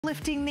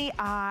lifting the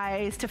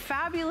eyes, to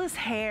fabulous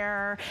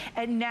hair,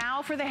 and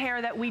now for the hair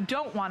that we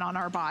don't want on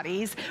our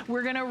bodies,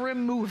 we're gonna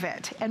remove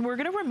it. And we're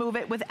gonna remove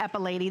it with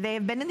Epilady. They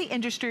have been in the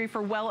industry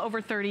for well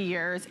over 30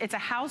 years. It's a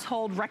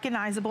household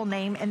recognizable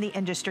name in the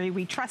industry.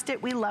 We trust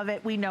it, we love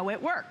it, we know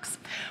it works.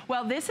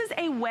 Well, this is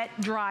a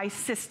wet-dry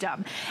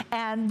system.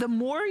 And the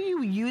more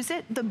you use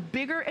it, the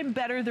bigger and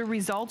better the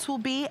results will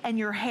be, and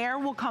your hair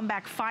will come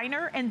back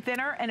finer and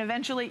thinner, and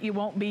eventually you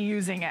won't be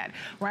using it,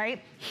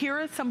 right? Here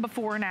are some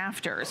before and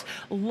afters.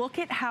 Look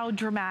at how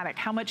dramatic,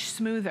 how much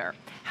smoother,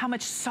 how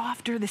much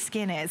softer the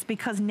skin is,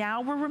 because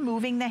now we're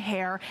removing the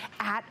hair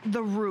at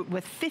the root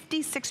with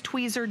 56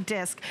 tweezer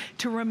disc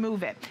to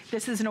remove it.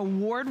 This is an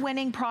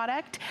award-winning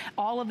product.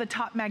 All of the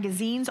top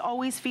magazines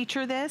always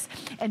feature this.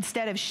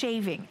 Instead of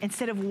shaving,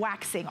 instead of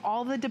waxing,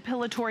 all the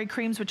depilatory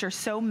creams which are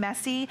so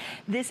messy,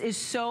 this is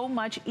so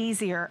much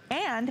easier,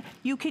 and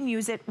you can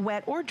use it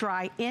wet or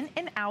dry in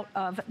and out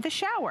of the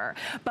shower.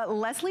 But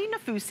Leslie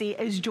Nafusi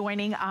is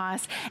joining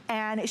us,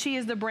 and she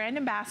is the brand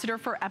ambassador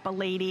for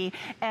Epilady.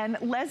 And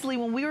Leslie,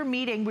 when we were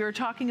meeting, we were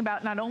talking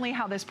about not only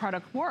how this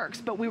product works,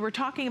 but we were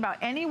talking about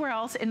anywhere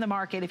else in the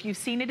market. If you've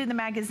seen it in the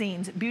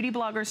magazines, beauty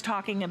bloggers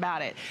talking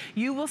about it,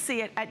 you will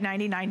see it at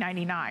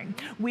 $99.99.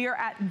 We are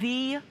at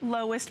the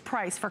lowest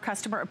price for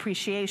Customer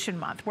Appreciation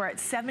Month. We're at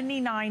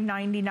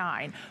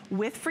 $79.99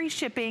 with free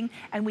shipping,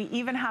 and we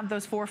even have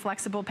those 4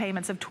 flexible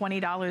payments of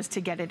 $20 to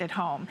get it at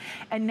home.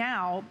 And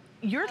now,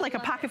 you're like a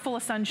pocket full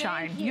of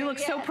sunshine. You look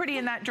so pretty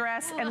in that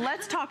dress. And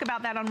let's talk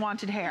about that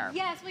unwanted hair.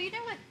 Yes, well, you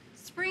know what?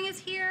 Spring is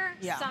here,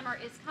 summer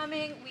is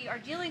coming. We are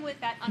dealing with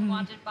that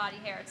unwanted body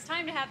hair. It's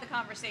time to have the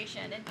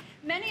conversation. And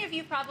many of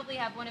you probably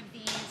have one of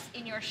these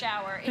in your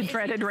shower. The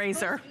dreaded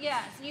razor.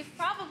 Yes, you've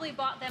probably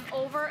bought them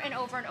over and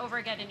over and over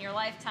again in your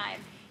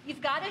lifetime.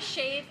 You've got to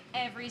shave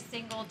every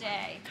single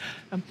day.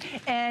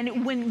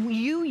 And when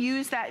you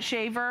use that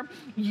shaver,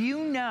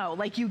 you know,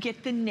 like you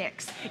get the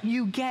nicks,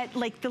 you get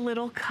like the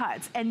little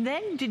cuts. And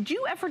then did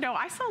you ever know,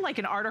 I saw like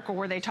an article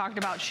where they talked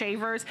about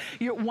shavers.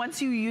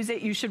 Once you use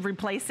it, you should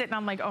replace it. And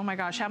I'm like, oh my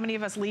gosh, how many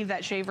of us leave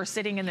that shaver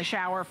sitting in the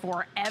shower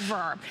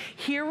forever?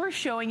 Here we're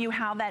showing you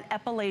how that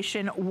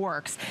epilation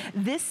works.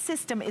 This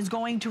system is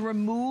going to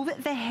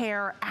remove the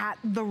hair at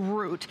the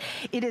root.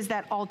 It is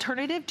that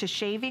alternative to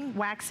shaving,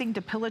 waxing,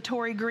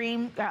 depilatory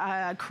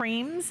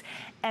creams,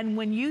 and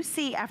when you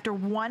see after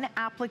one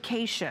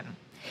application,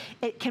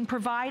 it can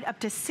provide up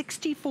to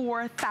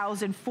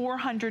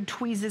 64,400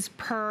 tweezes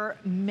per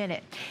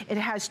minute. It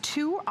has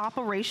 2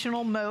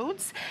 operational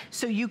modes,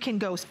 so you can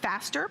go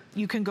faster,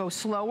 you can go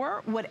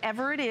slower,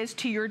 whatever it is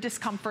to your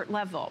discomfort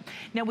level.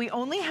 Now, we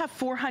only have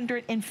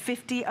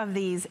 450 of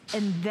these,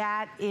 and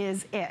that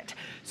is it.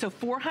 So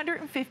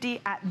 450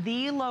 at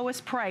the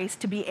lowest price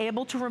to be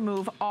able to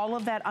remove all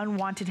of that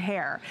unwanted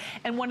hair.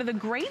 And one of the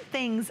great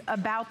things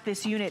about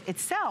this unit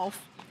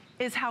itself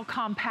is how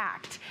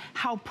compact,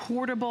 how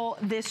portable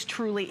this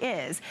truly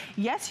is.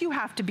 Yes, you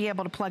have to be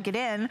able to plug it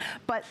in,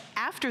 but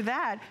after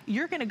that,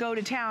 you're gonna go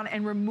to town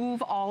and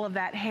remove all of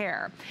that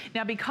hair.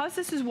 Now, because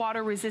this is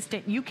water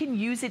resistant, you can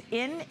use it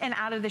in and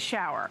out of the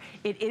shower.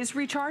 It is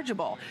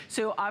rechargeable.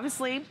 So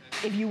obviously,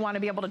 if you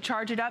wanna be able to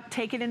charge it up,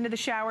 take it into the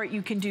shower,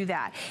 you can do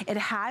that. It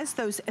has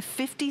those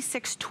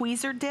 56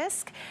 tweezer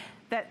discs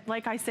that,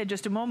 like I said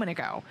just a moment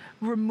ago,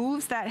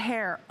 removes that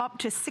hair up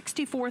to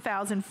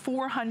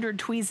 64,400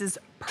 tweezes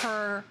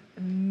per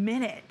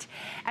minute.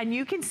 And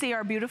you can see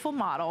our beautiful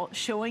model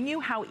showing you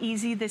how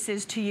easy this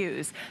is to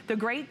use. The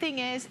great thing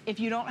is, if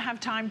you don't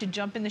have time to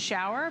jump in the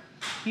shower,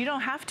 you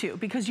don't have to,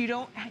 because you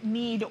don't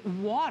need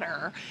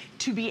water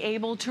to be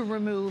able to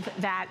remove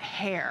that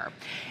hair.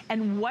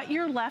 And what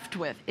you're left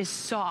with is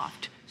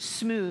soft,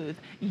 smooth,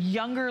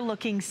 younger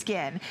looking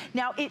skin.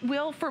 Now, it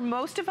will, for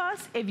most of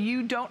us, if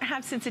you don't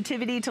have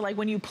sensitivity to, like,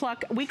 when you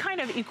pluck, we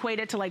kind of equate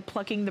it to like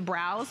plucking the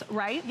brows,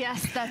 right?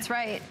 Yes, that's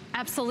right.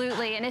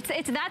 Absolutely. And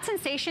it's that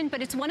sensation,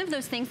 but it's one of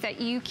those things that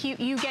you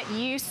get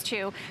used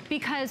to,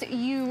 because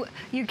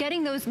you're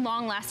getting those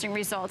long lasting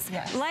results.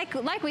 Yes.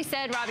 Like we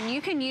said, Robin,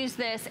 you can use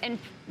this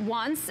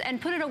once and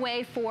put it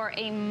away for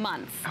a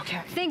month.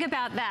 Okay. Think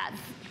about that.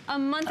 A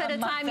month at a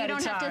time, you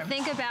don't have to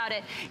think about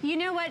it. You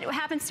know what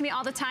happens to me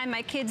all the time?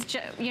 My kids,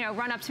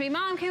 run up to me,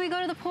 Mom, can we go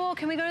to the pool?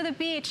 Can we go to the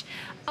beach?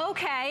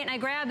 Okay, and I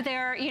grab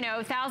their,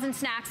 1,000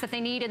 snacks that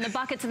they need in the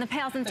buckets and the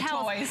pails and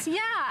towels. Toys.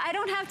 Yeah, I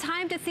don't have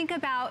time to think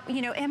about,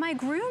 am I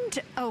groomed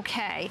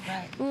okay?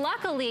 Right.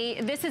 Luckily,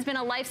 this has been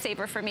a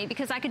lifesaver for me,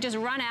 because I could just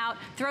run out,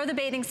 throw the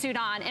bathing suit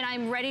on, and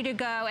I'm ready to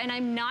go, and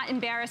I'm not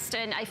embarrassed,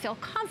 and I feel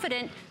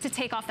confident to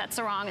take off that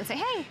sarong and say,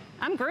 hey,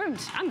 I'm groomed,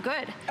 I'm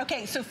good.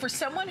 Okay, so for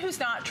someone who's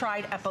not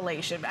tried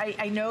epilation,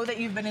 I know that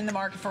you've been in the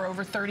market for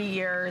over 30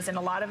 years, and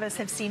a lot of us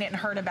have seen it and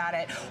heard about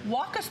it.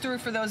 Walk us through,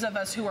 for those of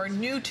us who are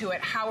new to it,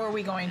 how are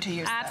we going to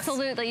use this?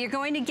 Absolutely, you're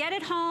going to get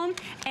it home,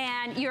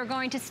 and you're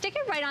going to stick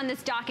it right on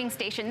this docking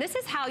station. This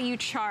is how you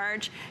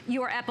charge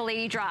your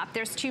Epilady drop.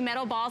 There's 2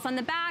 metal balls on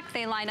the back,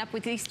 they line up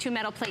with these 2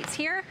 metal plates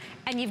here,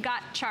 and you've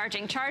got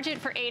charging. Charge it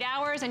for 8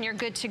 hours, and you're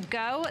good to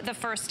go the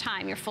first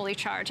time you're fully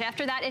charged.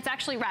 After that, it's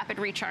actually rapid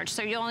recharge,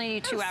 so you only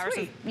need 2 hours.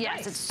 Sweet. Yes,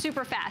 nice. It's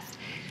super fast.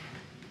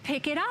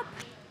 Pick it up,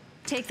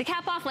 take the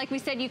cap off. Like we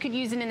said, you could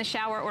use it in the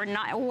shower or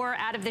not, or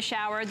out of the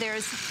shower.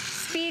 There's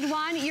speed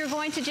 1. You're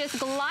going to just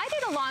glide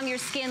it along your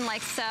skin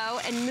like so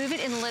and move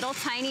it in little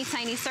tiny,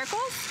 tiny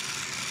circles.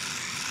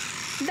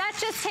 That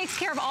just takes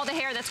care of all the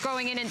hair that's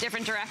growing in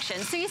different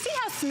directions. So you see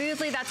how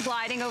smoothly that's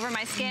gliding over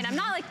my skin? I'm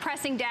not like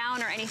pressing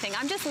down or anything.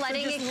 I'm just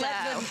letting it go.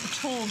 Let the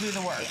tool do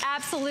the work.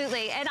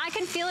 Absolutely. And I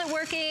can feel it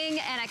working,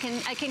 and I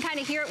can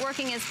kind of hear it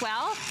working as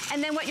well.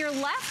 And then what you're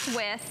left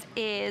with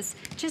is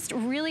just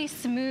really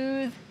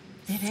smooth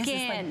skin. It is,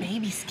 it's like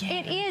baby skin.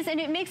 It is, and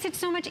it makes it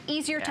so much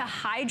easier to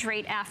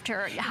hydrate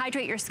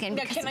your skin.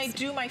 Now, can I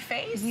do my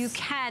face? You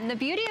can. The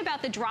beauty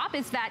about the drop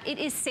is that it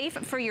is safe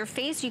for your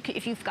face.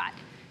 If you've got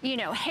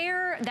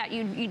hair that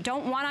you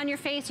don't want on your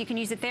face, you can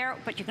use it there,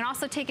 but you can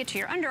also take it to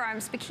your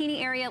underarms,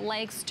 bikini area,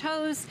 legs,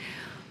 toes,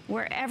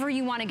 wherever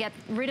you want to get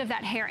rid of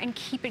that hair and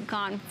keep it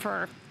gone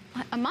for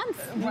a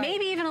month,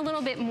 maybe even a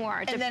little bit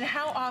more. And then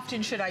how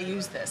often should I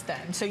use this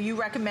then? So you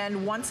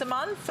recommend once a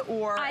month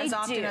or as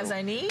often as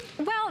I need?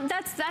 Well,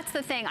 that's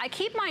the thing. I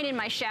keep mine in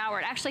my shower.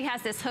 It actually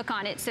has this hook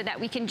on it so that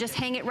we can just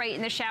hang it right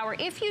in the shower.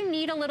 If you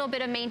need a little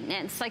bit of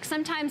maintenance, like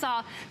sometimes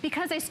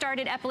because I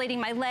started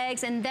epilating my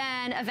legs and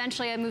then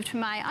eventually I moved to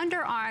my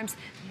underarms,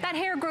 that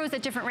hair grows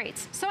at different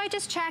rates. So I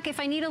just check. If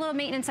I need a little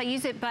maintenance, I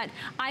use it, but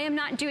I am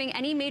not doing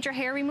any major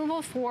hair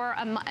removal for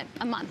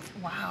a month.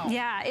 Wow.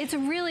 Yeah, it's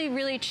really,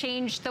 really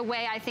changed the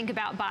way I think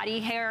about body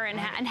hair and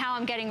how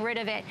I'm getting rid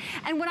of it.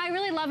 And what I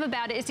really love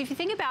about it is if you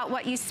think about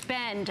what you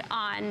spend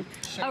on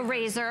a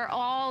razor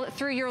all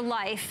through your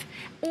life,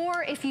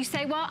 or if you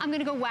say, well, I'm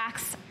gonna go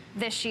wax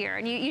this year,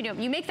 and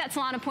you make that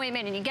salon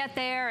appointment and you get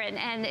there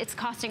and it's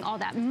costing all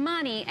that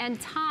money and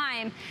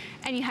time,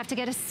 and you have to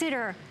get a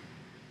sitter.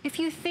 If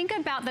you think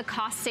about the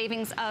cost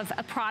savings of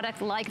a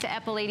product like the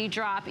Epilady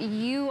Drop,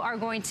 you're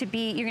going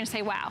to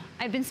say, wow,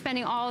 I've been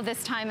spending all of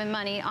this time and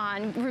money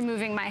on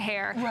removing my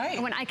hair.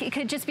 Right. When it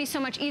could just be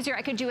so much easier.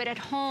 I could do it at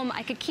home.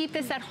 I could keep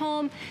this at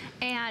home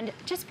and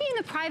just be in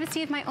the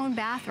privacy of my own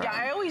bathroom. Yeah,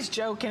 I always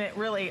joke, and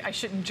I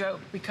shouldn't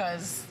joke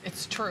because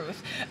it's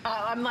truth.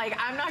 I'm like,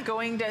 I'm not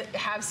going to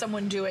have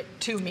someone do it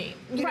to me.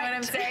 You know what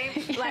I'm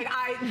saying? Like,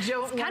 I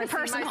don't want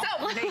to see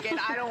myself naked.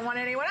 I don't want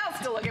anyone else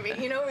to look at me.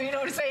 You know what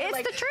I'm saying? It's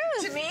like, the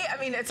truth. To me, I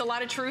mean, it's a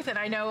lot of truth, and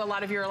I know a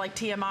lot of you are like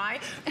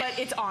TMI, but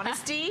it's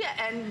honesty,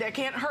 and that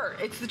can't hurt.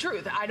 It's the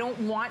truth. I don't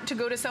want to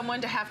go to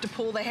someone to have to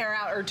pull the hair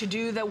out or to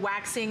do the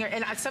waxing,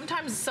 and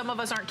sometimes some of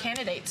us aren't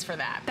candidates for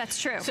that.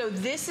 That's true. So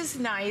this is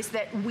nice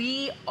that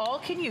we all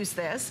can use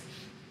this.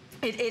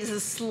 It is a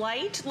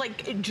slight,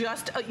 like,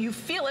 you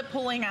feel it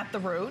pulling at the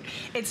root.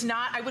 It's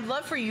not, I would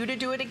love for you to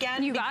do it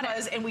again. You got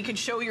it. And we could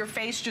show your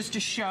face just to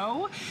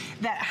show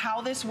that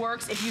how this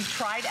works. If you've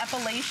tried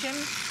epilation,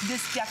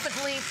 this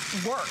definitely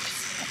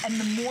works. And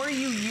the more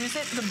you use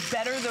it, the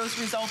better those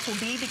results will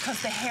be because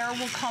the hair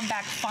will come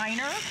back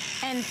finer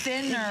and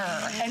thinner.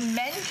 And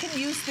men can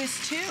use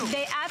this too.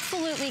 They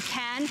absolutely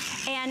can.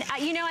 And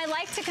I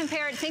like to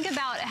compare it. Think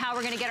about how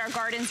we're going to get our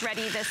gardens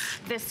ready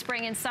this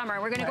spring and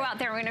summer. We're going to go out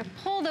there, we're going to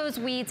pull those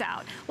weeds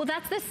out. Well,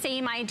 that's the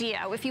same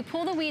idea. If you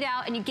pull the weed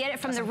out and you get it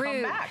from the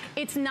root,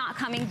 it's not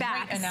coming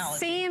back. Great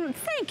analogy.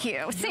 Thank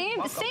you.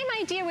 Same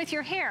idea with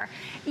your hair.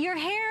 Your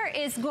hair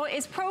is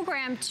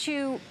programmed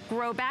to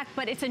grow back,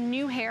 but it's a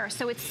new hair,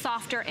 so it's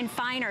softer and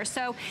finer.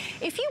 So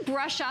if you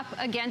brush up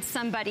against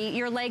somebody,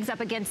 your legs up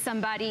against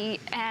somebody,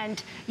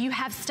 and you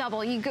have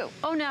stubble, you go,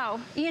 oh no,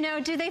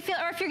 do they feel,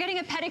 or if you're getting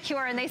a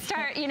pedicure and they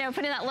start,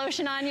 putting that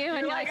lotion on you,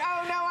 and you're like,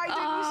 oh no,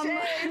 I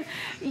didn't shave.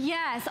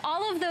 Yes,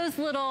 all of those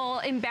little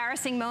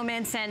embarrassing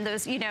moments and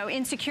those,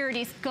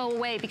 insecurities go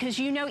away because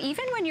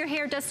even when your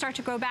hair does start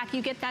to grow back,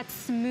 you get that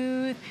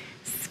smooth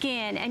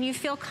skin and you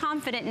feel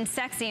confident and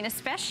sexy, and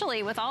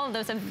especially with all of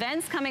those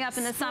events coming up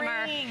in the summer.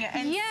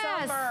 And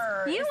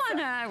summer. You want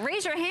to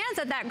raise your hands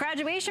at that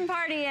graduation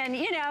party and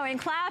and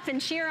clap and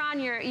cheer on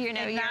your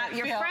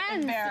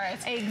friends.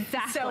 Embarrassed.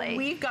 Exactly. So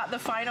we've got the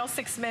final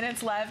 6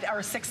 minutes left,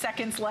 or 6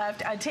 seconds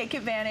left. Take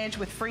advantage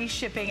with free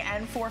shipping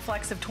and 4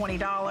 flex of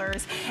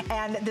 $20.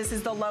 And this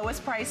is the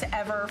lowest price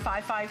ever,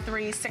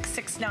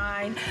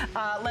 $553-669.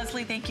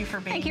 Leslie, thank you for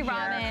being here. Thank you,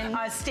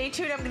 Robin. Stay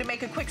tuned. I'm going to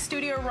make a quick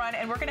studio run,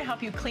 and we're going to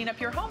help you clean up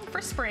your home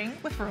for spring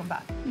with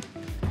Roomba.